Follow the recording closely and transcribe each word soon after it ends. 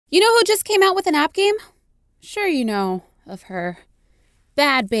You know who just came out with an app game? Sure you know of her.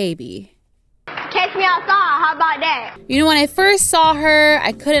 Bhad Bhabie. Catch me outside, how about that? You know, when I first saw her,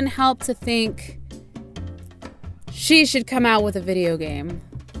 I couldn't help to think she should come out with a video game.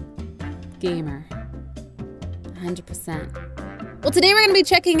 Gamer. 100%. Well, today we're going to be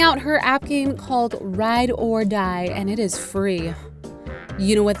checking out her app game called Ride or Die, and it is free.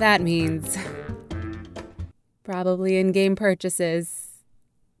 You know what that means. Probably in-game purchases.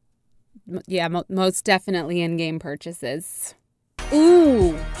 Yeah, most definitely in-game purchases.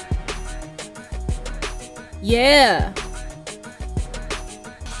 Ooh. Yeah.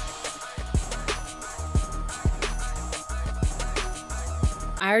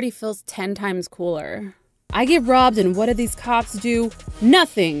 I already feel 10 times cooler. I get robbed and what do these cops do?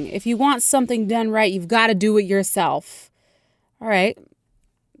 Nothing. If you want something done right, you've got to do it yourself. All right.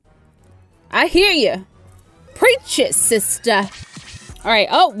 I hear you. Preach it, sister. All right.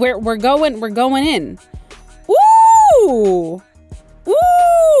 Oh, we're going in. Ooh.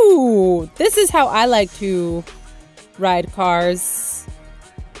 Ooh. This is how I like to ride cars.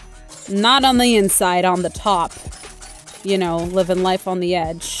 Not on the inside, on the top. You know, living life on the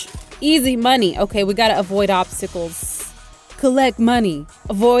edge. Easy money. Okay, we gotta avoid obstacles. Collect money.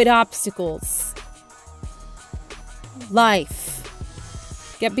 Avoid obstacles.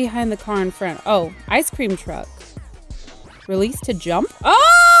 Life. Get behind the car in front. Oh, ice cream truck. Release to jump?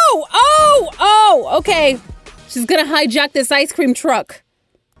 Oh, okay. She's gonna hijack this ice cream truck.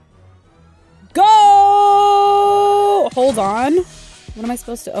 Go! Hold on. What am I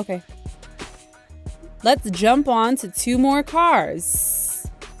supposed to? Okay. Let's jump on to 2 more cars.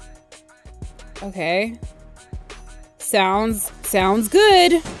 Okay. Sounds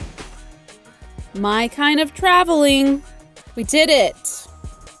good. My kind of traveling. We did it.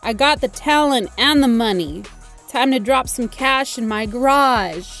 I got the talent and the money. Time to drop some cash in my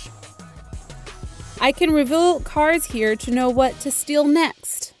garage. I can reveal cars here to know what to steal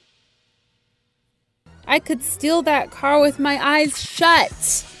next. I could steal that car with my eyes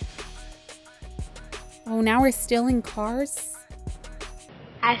shut. Oh, now we're stealing cars?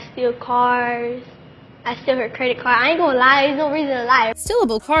 I steal cars. I steal her credit card. I ain't gonna lie, there's no reason to lie.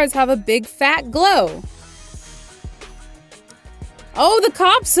 Stealable cars have a big fat glow. Oh, the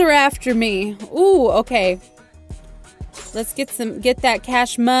cops are after me. Ooh, okay. Let's get that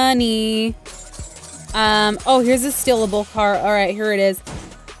cash money. Oh, here's a stealable car. All right, here it is.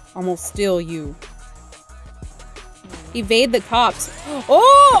 I'm gonna steal you. Evade the cops.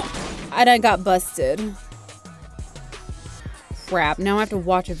 Oh! And I got busted. Crap, now I have to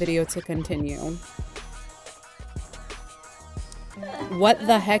watch a video to continue. What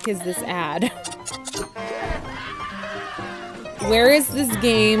the heck is this ad? Where is this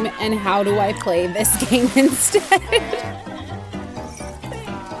game and how do I play this game instead?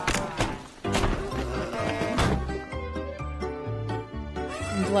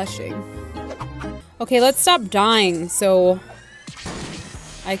 I'm blushing. Okay, let's stop dying so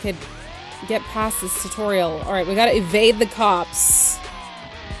I could get past this tutorial. All right, we gotta evade the cops.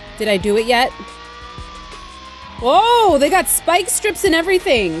 Did I do it yet? Whoa, they got spike strips and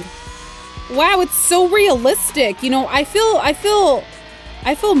everything. Wow, it's so realistic. You know, I feel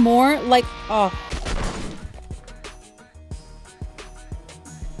more like, oh.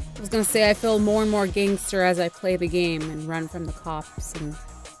 I was gonna say I feel more and more gangster as I play the game and run from the cops and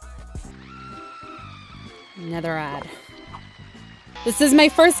another ad. This is my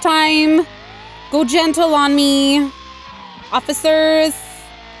first time. Go gentle on me. Officers,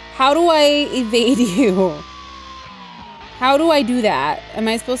 how do I evade you? How do I do that? Am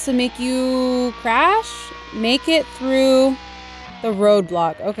I supposed to make you crash? Make it through the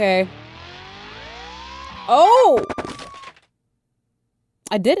roadblock. Okay. Oh!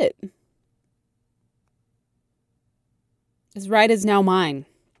 I did it. This ride is now mine.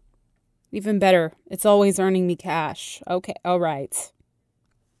 Even better, it's always earning me cash. Okay, all right.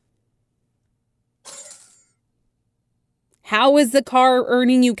 How is the car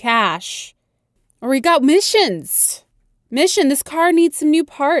earning you cash? Or we got missions. Mission, this car needs some new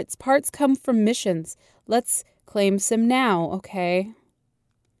parts. Parts come from missions. Let's claim some now, okay?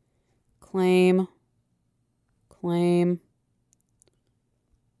 Claim.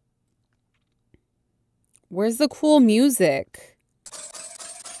 Where's the cool music?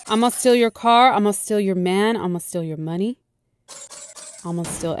 I'm gonna steal your car. I'm gonna steal your man. I'm gonna steal your money. I'm gonna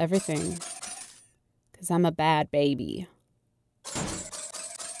steal everything. Because I'm a bad baby.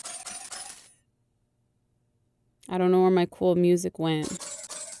 I don't know where my cool music went.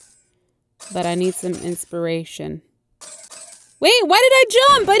 But I need some inspiration. Wait, why did I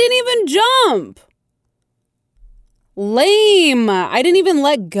jump? I didn't even jump. Lame. I didn't even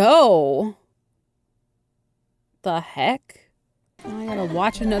let go. The heck? I gotta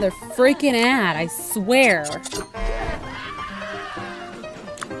watch another freaking ad, I swear.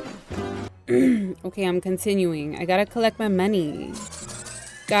 Okay, I'm continuing. I gotta collect my money.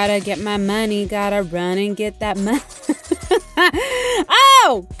 Gotta get my money. Gotta run and get that money.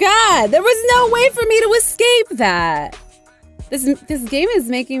 Oh, God. There was no way for me to escape that. This game is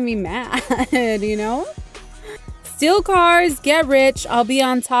making me mad, you know? Steal cars, get rich. I'll be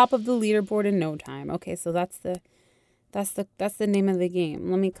on top of the leaderboard in no time. Okay, so that's the name of the game.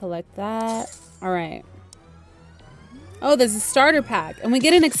 Let me collect that. All right. Oh, there's a starter pack. And we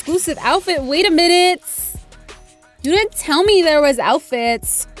get an exclusive outfit. Wait a minute. You didn't tell me there was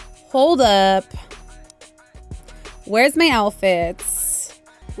outfits. Hold up. Where's my outfits?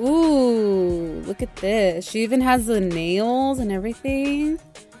 Ooh, look at this. She even has the nails and everything.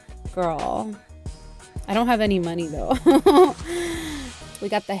 Girl. I don't have any money though. We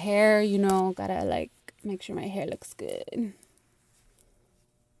got the hair, you know, gotta like make sure my hair looks good.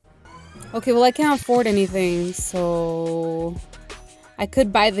 Okay, well I can't afford anything, so I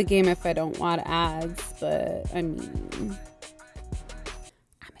could buy the game if I don't want ads, but I mean,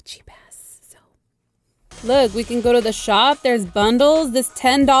 I'm a cheap ass, so. Look, we can go to the shop. There's bundles. This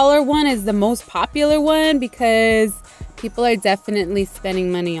 $10 one is the most popular one because people are definitely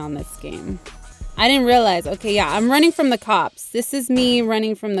spending money on this game. I didn't realize. Okay, yeah, I'm running from the cops. This is me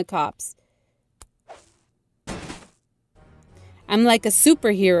running from the cops. I'm like a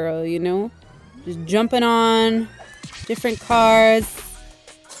superhero, you know? Just jumping on different cars.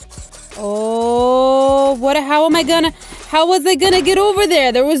 Oh, how was I gonna get over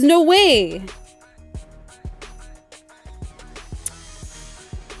there? There was no way.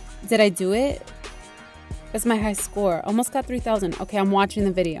 Did I do it? That's my high score. Almost got 3,000. Okay, I'm watching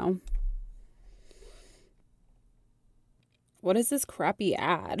the video. What is this crappy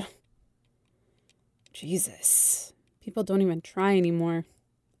ad? Jesus. People don't even try anymore.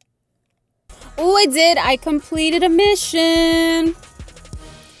 Oh, I did. I completed a mission.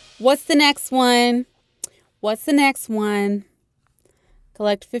 What's the next one? What's the next one?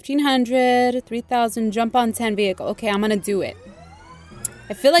 Collect 1,500, 3,000, jump on 10 vehicle. Okay, I'm gonna do it.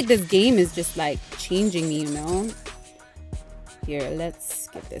 I feel like this game is just like changing me, you know? Here, let's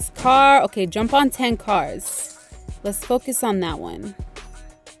get this car. Okay, jump on 10 cars. Let's focus on that one.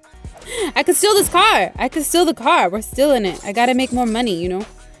 I could steal this car. I could steal the car. We're stealing it. I gotta make more money, you know?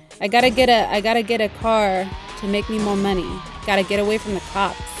 I gotta get a car to make me more money. Gotta get away from the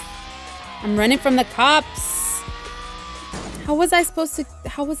cops. I'm running from the cops. How was I supposed to?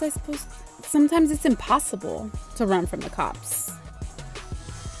 Sometimes it's impossible to run from the cops.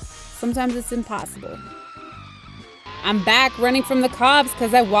 Sometimes it's impossible. I'm back running from the cops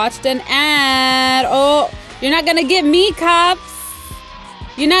because I watched an ad. Oh, you're not gonna get me, cops.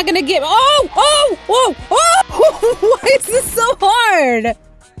 You're not gonna get. Oh! Why is this so hard?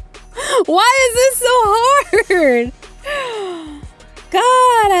 Why is this so hard?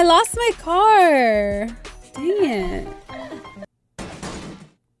 God, I lost my car. Dang it.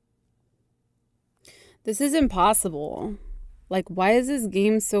 This is impossible. Like, why is this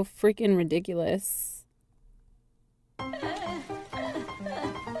game so freaking ridiculous?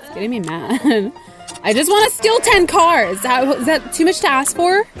 It's getting me mad. I just want to steal 10 cars. Is that too much to ask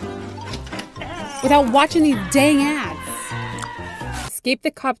for? Without watching these dang ads. Escape the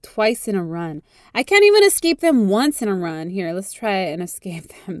cop twice in a run. I can't even escape them once in a run. Here, let's try and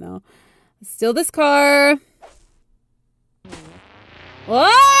escape them though. Let's steal this car. Whoa!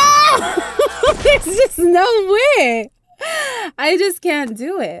 There's just no way. I just can't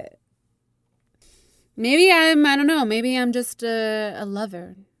do it. Maybe I don't know. Maybe I'm just a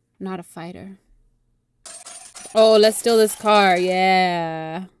lover, not a fighter. Oh, let's steal this car.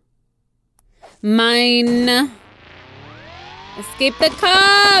 Yeah. Mine. Escape the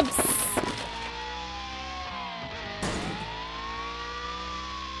cops.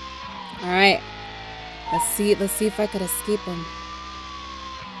 All right. Let's see if I could escape him.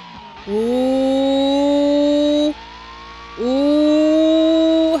 Ooh.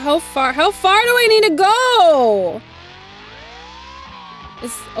 Ooh. How far do I need to go?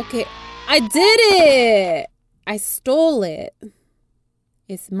 Okay. I did it. I stole it.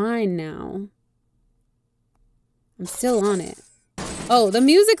 It's mine now. I'm still on it. Oh, the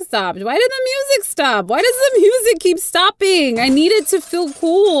music stopped. Why did the music stop? Why does the music keep stopping? I need it to feel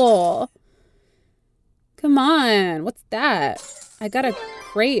cool. Come on. What's that? I got a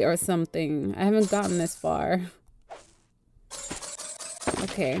crate or something. I haven't gotten this far.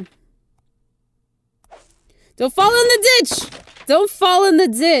 Okay. Don't fall in the ditch. Don't fall in the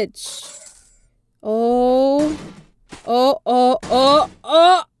ditch. Oh. Oh, oh, oh,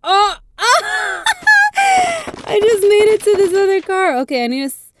 oh, oh, oh. I just made it to this other car. Okay, I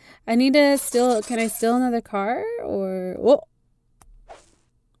need to steal. Can I steal another car? Or, whoa.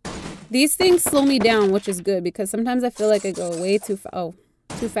 These things slow me down, which is good because sometimes I feel like I go way too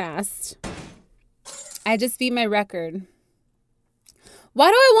fast. I just beat my record. Why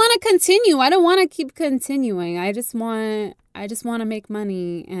do I want to continue? I don't want to keep continuing. I just want to make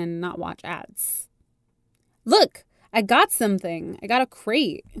money and not watch ads. Look, I got something. I got a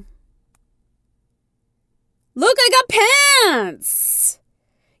crate. Look, I got pants.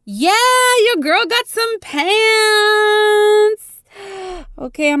 Yeah, your girl got some pants.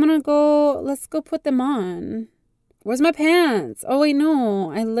 Okay, I'm gonna go. Let's go put them on. Where's my pants? Oh, wait,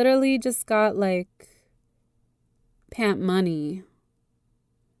 no. I literally just got, like, pant money.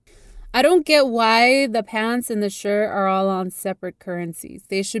 I don't get why the pants and the shirt are all on separate currencies.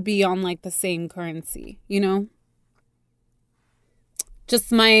 They should be on, like, the same currency, you know?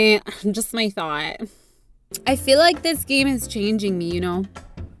 Just my thought. I feel like this game is changing me, you know?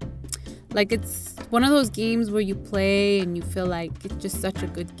 Like, it's one of those games where you play and you feel like it's just such a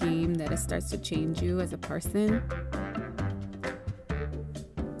good game that it starts to change you as a person.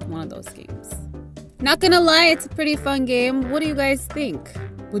 One of those games. Not gonna lie, it's a pretty fun game. What do you guys think?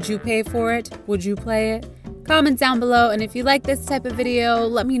 Would you pay for it? Would you play it? Comment down below. And if you like this type of video,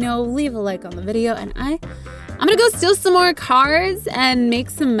 let me know. Leave a like on the video. And I'm gonna go steal some more cars and make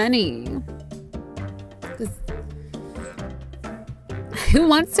some money. Who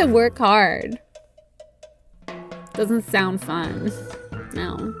wants to work hard? Doesn't sound fun.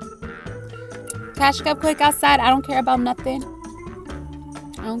 No. iHasCupquake outside. I don't care about nothing.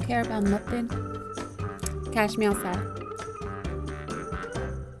 I don't care about nothing. Cash me outside.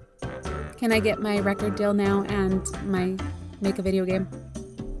 Can I get my record deal now and my make a video game?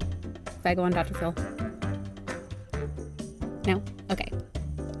 If I go on Dr. Phil. No? Okay.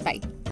 Bye.